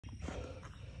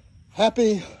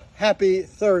Happy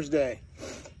Thursday.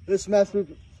 This message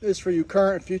is for you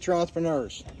current and future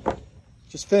entrepreneurs.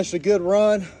 Just finished a good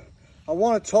run. I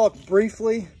want to talk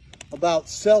briefly about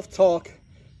self-talk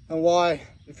and why,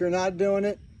 if you're not doing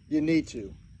it, you need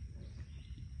to.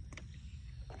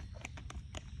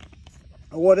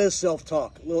 What is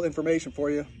self-talk? A little information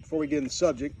for you before we get in the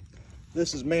subject.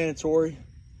 This is mandatory.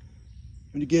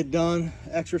 When you get done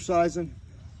exercising,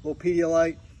 a little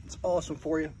Pedialyte, it's awesome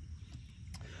for you.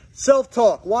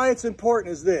 Self-talk, why it's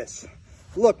important is this.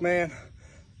 Look, man,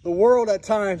 the world at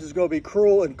times is going to be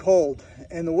cruel and cold,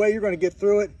 and the way you're going to get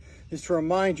through it is to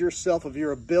remind yourself of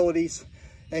your abilities,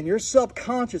 and your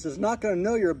subconscious is not going to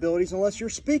know your abilities unless you're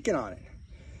speaking on it.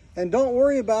 And don't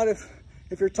worry about if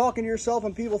you're talking to yourself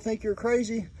and people think you're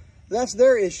crazy. That's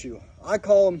their issue. I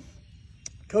call them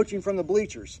coaching from the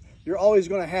bleachers. You're always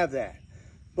going to have that.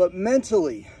 But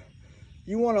mentally,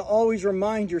 you want to always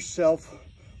remind yourself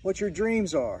what your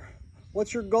dreams are,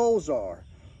 what your goals are,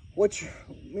 where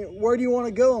do you want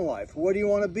to go in life, what do you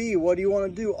want to be, what do you want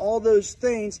to do, all those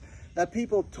things that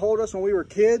people told us when we were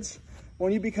kids.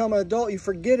 When you become an adult, you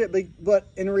forget it, but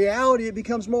in reality, it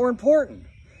becomes more important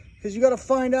because you got to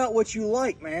find out what you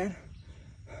like, man.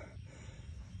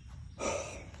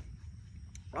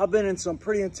 I've been in some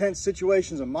pretty intense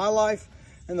situations in my life,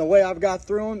 and the way I've got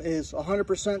through them is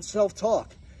 100%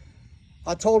 self-talk.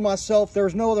 I told myself there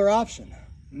was no other option.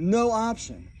 No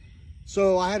option.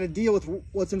 So I had to deal with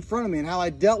what's in front of me, and how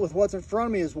I dealt with what's in front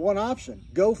of me is one option: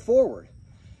 go forward.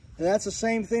 And that's the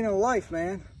same thing in life,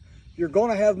 man. You're going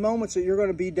to have moments that you're going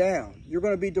to be down. You're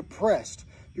going to be depressed.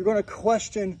 You're going to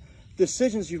question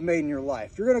decisions you've made in your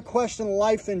life. You're going to question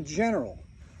life in general.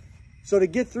 So to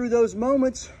get through those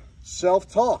moments,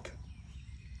 self-talk.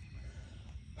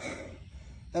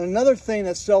 And another thing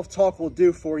that self-talk will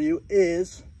do for you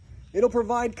is it'll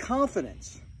provide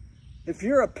confidence. If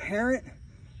you're a parent,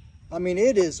 I mean,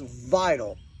 it is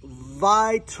vital.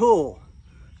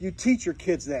 You teach your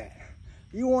kids that.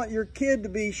 You want your kid to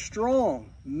be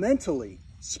strong mentally,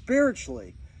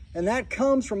 spiritually. And that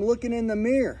comes from looking in the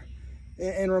mirror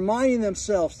and reminding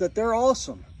themselves that they're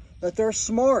awesome, that they're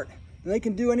smart, and they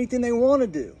can do anything they want to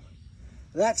do.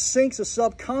 That sinks the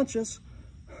subconscious.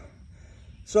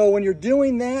 So when you're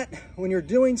doing that, when you're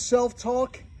doing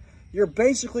self-talk, you're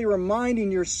basically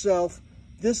reminding yourself,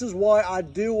 this is why I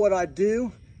do what I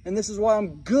do, and this is why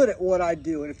I'm good at what I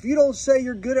do. And if you don't say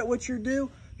you're good at what you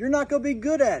do, you're not going to be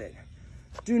good at it.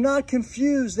 Do not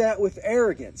confuse that with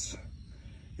arrogance.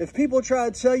 If people try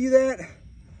to tell you that,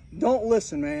 don't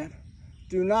listen, man.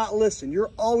 Do not listen.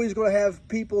 You're always going to have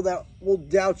people that will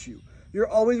doubt you. You're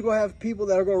always going to have people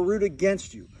that are going to root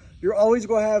against you. You're always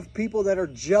going to have people that are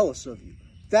jealous of you.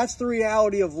 That's the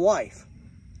reality of life.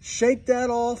 Shake that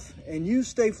off and you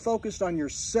stay focused on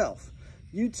yourself.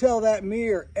 You tell that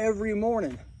mirror every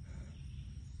morning,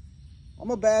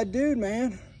 I'm a bad dude,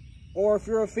 man. Or if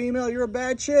you're a female, you're a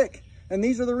bad chick. And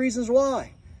these are the reasons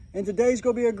why. And today's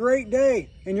going to be a great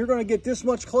day. And you're going to get this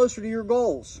much closer to your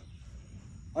goals.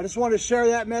 I just wanted to share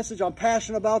that message. I'm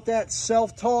passionate about that.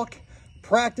 Self-talk.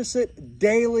 Practice it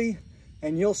daily.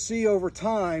 And you'll see over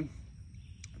time,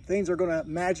 things are going to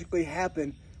magically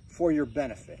happen for your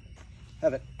benefit.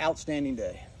 Have an outstanding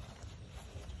day.